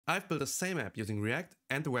I've built the same app using React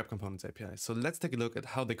and the Web Components API, so let's take a look at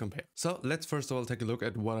how they compare. So let's first of all take a look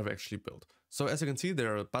at what I've actually built. So as you can see,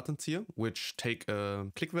 there are buttons here which take a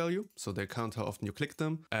click value, so they count how often you click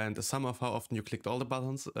them, and the sum of how often you clicked all the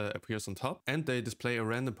buttons appears on top, and they display a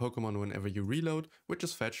random Pokemon whenever you reload, which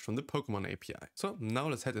is fetched from the Pokemon API. So now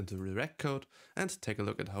let's head into the React code and take a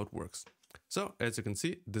look at how it works. So as you can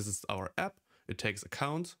see, this is our app. It takes a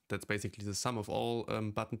count, that's basically the sum of all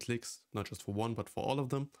button clicks, not just for one, but for all of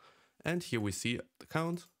them. And here we see the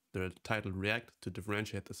count, the title React to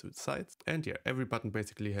differentiate the two sides. And yeah, every button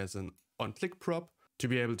basically has an on-click prop to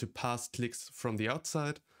be able to pass clicks from the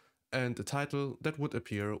outside, and a title that would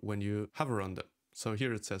appear when you hover on them. So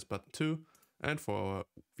here it says button 2, and for our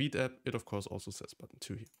Vite app, it of course also says button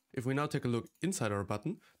 2 here. If we now take a look inside our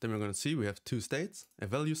button, then we're going to see we have two states, a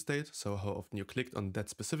value state, so how often you clicked on that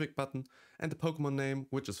specific button, and the Pokemon name,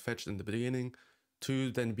 which is fetched in the beginning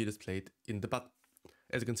to then be displayed in the button.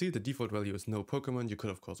 As you can see, the default value is no Pokemon. You could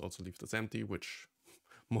of course also leave this empty, which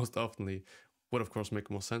most oftenly would of course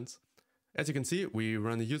make more sense. As you can see, we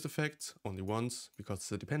run a useEffect only once because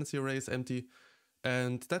the dependency array is empty,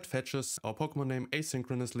 and that fetches our Pokemon name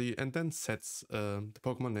asynchronously and then sets the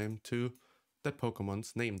Pokemon name to that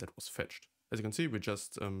Pokemon's name that was fetched. As you can see, we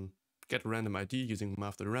just get a random ID using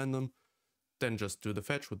after random, then just do the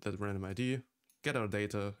fetch with that random ID, get our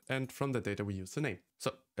data, and from the data we use the name.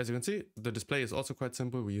 So as you can see, the display is also quite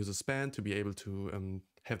simple. We use a span to be able to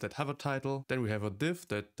have that hover title. Then we have a div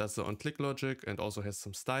that does the on-click logic and also has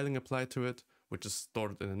some styling applied to it, which is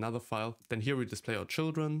stored in another file. Then here we display our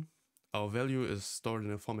children. Our value is stored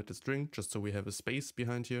in a formatted string, just so we have a space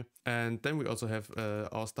behind here. And then we also have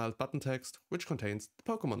our styled button text, which contains the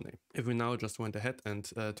Pokemon name. If we now just went ahead and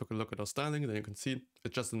took a look at our styling, then you can see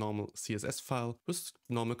it's just a normal CSS file with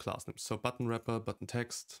normal class names. So button wrapper, button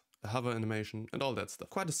text, a hover animation, and all that stuff.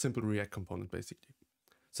 Quite a simple React component, basically.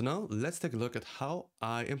 So now let's take a look at how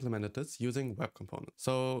I implemented this using Web Components.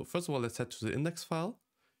 So first of all, let's head to the index file.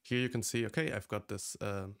 Here you can see, okay, I've got this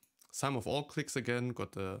sum of all clicks again,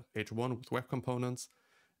 got the h1 with Web Components.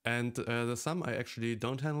 And the sum I actually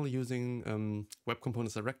don't handle using Web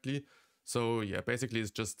Components directly. So yeah, basically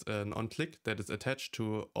it's just an on-click that is attached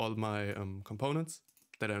to all my components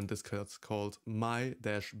that are in this case called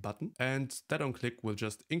my-button. And that on-click will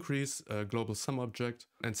just increase a global sum object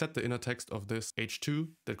and set the inner text of this h2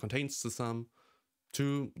 that contains the sum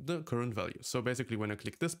to the current value. So basically when I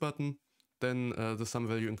click this button, then the sum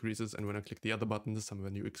value increases, and when I click the other button, the sum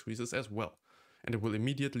value increases as well. And it will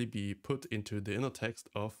immediately be put into the inner text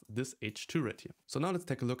of this h2 right here. So now let's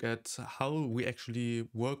take a look at how we actually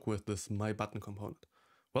work with this myButton component.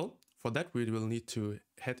 Well, for that we will need to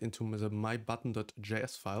head into the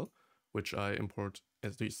mybutton.js file, which I import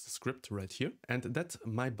as the script right here. And that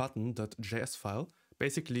mybutton.js file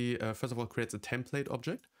basically first of all creates a template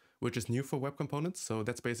object, which is new for Web Components. So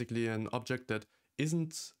that's basically an object that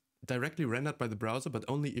isn't directly rendered by the browser, but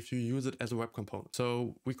only if you use it as a web component.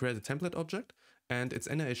 So we create a template object, and its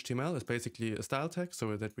inner HTML is basically a style tag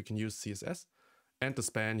so that we can use CSS, and the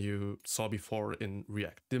span you saw before in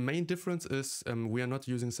React. The main difference is we are not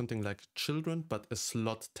using something like children, but a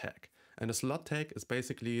slot tag. And a slot tag is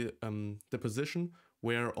basically the position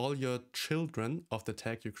where all your children of the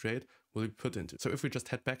tag you create will be put into. So if we just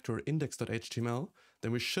head back to our index.html,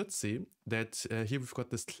 then we should see that here we've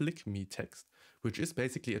got this click me text, which is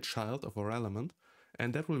basically a child of our element,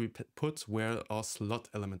 and that will be put where our slot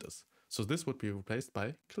element is. So this would be replaced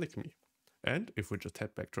by click me. And if we just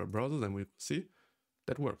head back to our browser, then we see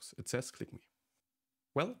that works. It says click me.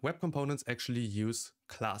 Well, Web Components actually use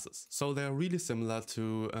classes. So they're really similar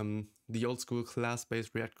to the old school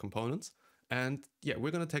class-based React components. And yeah,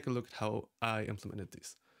 we're going to take a look at how I implemented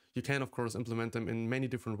these. You can, of course, implement them in many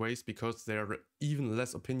different ways because they're even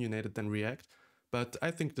less opinionated than React. But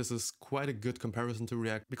I think this is quite a good comparison to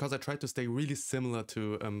React because I tried to stay really similar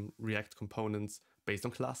to React components based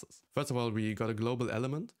on classes. First of all, we got a global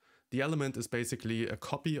element. The element is basically a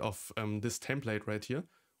copy of this template right here,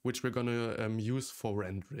 which we're going to use for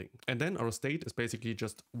rendering. And then our state is basically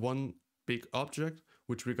just one big object,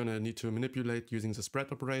 which we're going to need to manipulate using the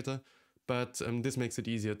spread operator. But this makes it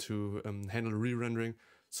easier to handle re-rendering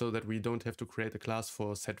so that we don't have to create a class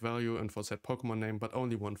for set value and for set Pokemon name, but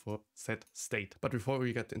only one for set state. But before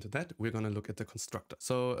we get into that, we're going to look at the constructor.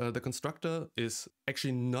 So the constructor is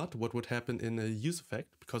actually not what would happen in a useEffect,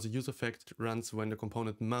 because a useEffect runs when the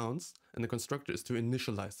component mounts, and the constructor is to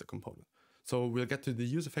initialize the component. So we'll get to the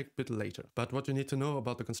useEffect bit later. But what you need to know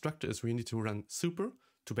about the constructor is we need to run super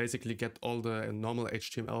to basically get all the normal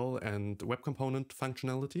HTML and web component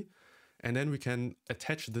functionality. And then we can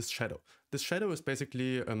attach this shadow. This shadow is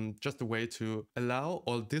basically just a way to allow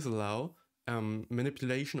or disallow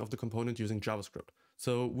manipulation of the component using JavaScript.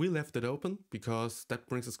 So we left it open because that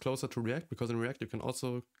brings us closer to React, because in React you can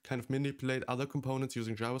also kind of manipulate other components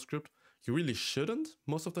using JavaScript. You really shouldn't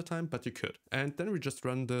most of the time, but you could. And then we just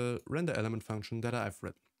run the render element function that I've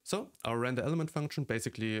written. So our render element function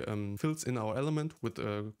basically fills in our element with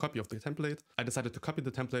a copy of the template. I decided to copy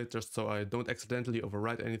the template just so I don't accidentally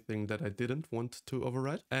overwrite anything that I didn't want to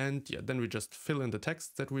overwrite. And yeah, then we just fill in the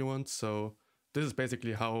text that we want. So this is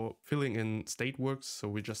basically how filling in state works. So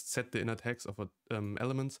we just set the inner text of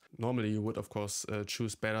elements. Normally you would of course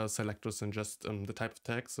choose better selectors than just the type of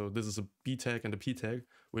tag. So this is a B tag and a P tag,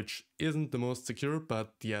 which isn't the most secure,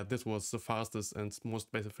 but yeah, this was the fastest and most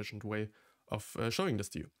space efficient way of showing this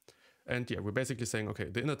to you. And yeah, we're basically saying, okay,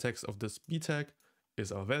 the inner text of this B tag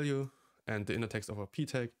is our value and the inner text of our P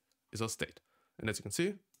tag is our state. And as you can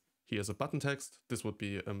see, here's a button text. This would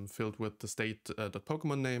be filled with the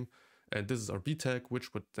state.pokemon name. And this is our B tag,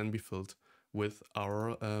 which would then be filled with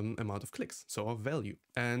our amount of clicks, so our value.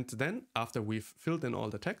 And then after we've filled in all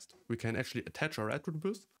the text, we can actually attach our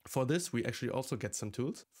attributes. For this, we actually also get some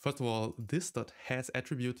tools. First of all,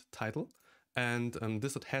 this.hasAttribute title. And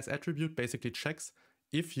this.hasAttribute basically checks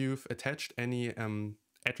if you've attached any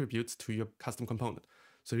attributes to your custom component.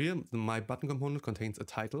 So here, the my button component contains a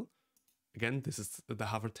title. Again, this is the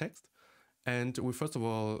hover text. And we first of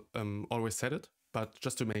all always set it. But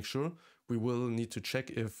just to make sure, we will need to check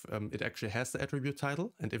if it actually has the attribute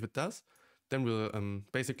title. And if it does, then we'll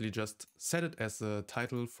basically just set it as a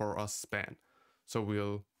title for our span. So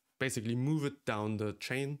we'll basically move it down the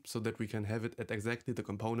chain so that we can have it at exactly the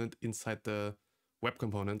component inside the web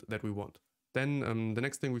component that we want. Then the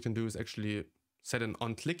next thing we can do is actually set an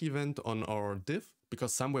onClick event on our div,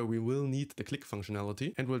 because somewhere we will need the click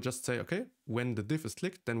functionality. And we'll just say, okay, when the div is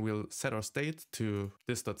clicked, then we'll set our state to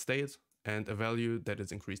this.state and a value that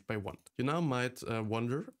is increased by 1. You now might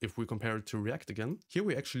wonder if we compare it to React again. Here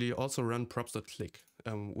we actually also run props.click.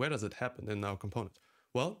 Where does it happen in our component?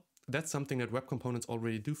 Well, that's something that web components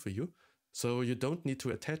already do for you. So you don't need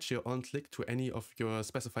to attach your onClick to any of your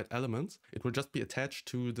specified elements. It will just be attached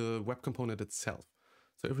to the web component itself.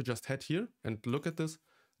 So if we just head here and look at this,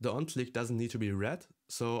 the onClick doesn't need to be read.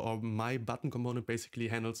 So our my button component basically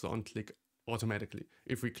handles the onClick automatically.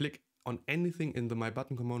 If we click on anything in the my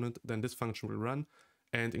button component, then this function will run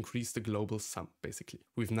and increase the global sum, basically.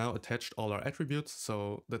 We've now attached all our attributes,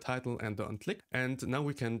 so the title and the onClick, and now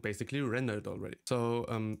we can basically render it already. So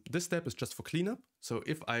this step is just for cleanup. So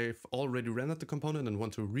if I've already rendered the component and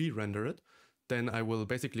want to re-render it, then I will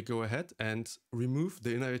basically go ahead and remove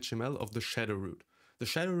the inner HTML of the shadow root. The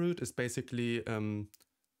shadow root is basically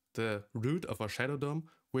the root of our shadow DOM,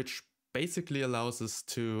 which basically allows us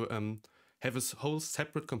to have a whole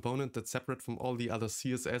separate component that's separate from all the other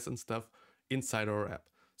CSS and stuff inside our app.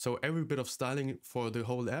 So every bit of styling for the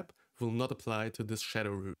whole app will not apply to this shadow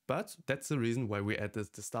root. But that's the reason why we add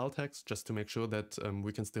the style tags, just to make sure that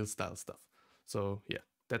we can still style stuff. So yeah,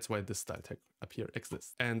 that's why this style tag up here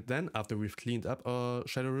exists. And then after we've cleaned up our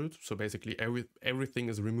shadow root, so basically everything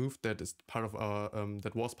is removed that is part of our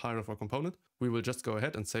that was part of our component, we will just go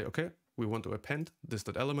ahead and say, okay, we want to append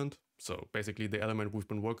this.element. So basically the element we've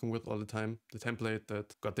been working with all the time, the template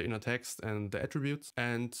that got the inner text and the attributes.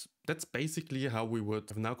 And that's basically how we would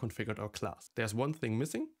have now configured our class. There's one thing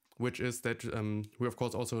missing, which is that we of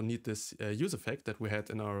course also need this useEffect that we had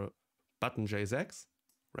in our button JSX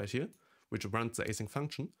right here, which runs the async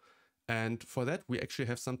function. And for that, we actually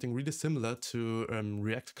have something really similar to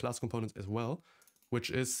React class components as well,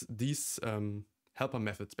 which is these helper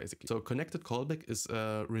methods basically. So connected callback is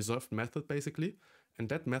a reserved method basically, and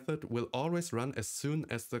that method will always run as soon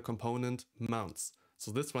as the component mounts.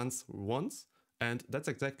 So this runs once, and that's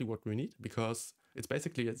exactly what we need, because it's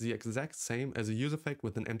basically the exact same as a useEffect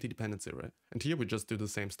with an empty dependency array. And here we just do the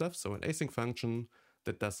same stuff. So an async function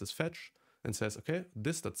that does this fetch and says, okay,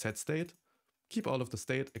 this.setState, keep all of the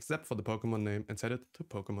state except for the Pokemon name and set it to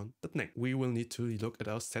Pokemon.name. We will need to look at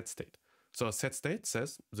our setState. So our setState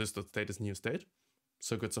says this.state is new state.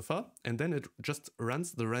 So good so far. And then it just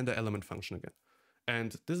runs the render element function again.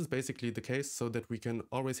 And this is basically the case so that we can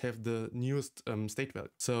always have the newest state value.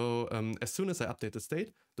 So as soon as I update the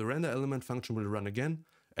state, the render element function will run again,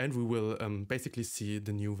 and we will basically see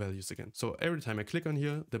the new values again. So every time I click on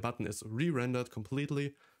here, the button is re-rendered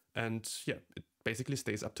completely. And yeah, it basically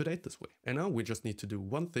stays up to date this way. And now we just need to do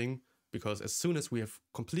one thing, because as soon as we have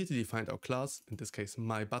completely defined our class, in this case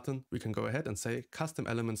my button, we can go ahead and say custom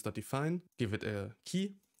elements.define, give it a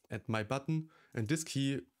key at my button, and this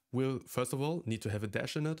key will first of all need to have a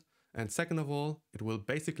dash in it, and second of all, it will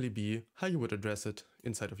basically be how you would address it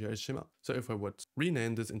inside of your HTML. So if I would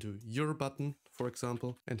rename this into your button, for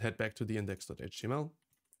example, and head back to the index.html,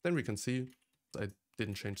 then we can see I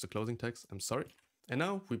didn't change the closing tags, I'm sorry. And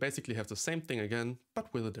now we basically have the same thing again,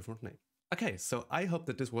 but with a different name. Okay, so I hope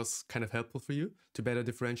that this was kind of helpful for you to better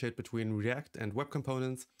differentiate between React and web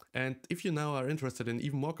components. And if you now are interested in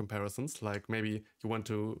even more comparisons, like maybe you want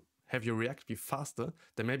to have your React be faster,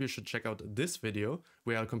 then maybe you should check out this video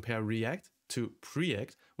where I'll compare React to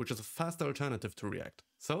Preact, which is a faster alternative to React.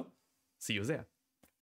 So, see you there.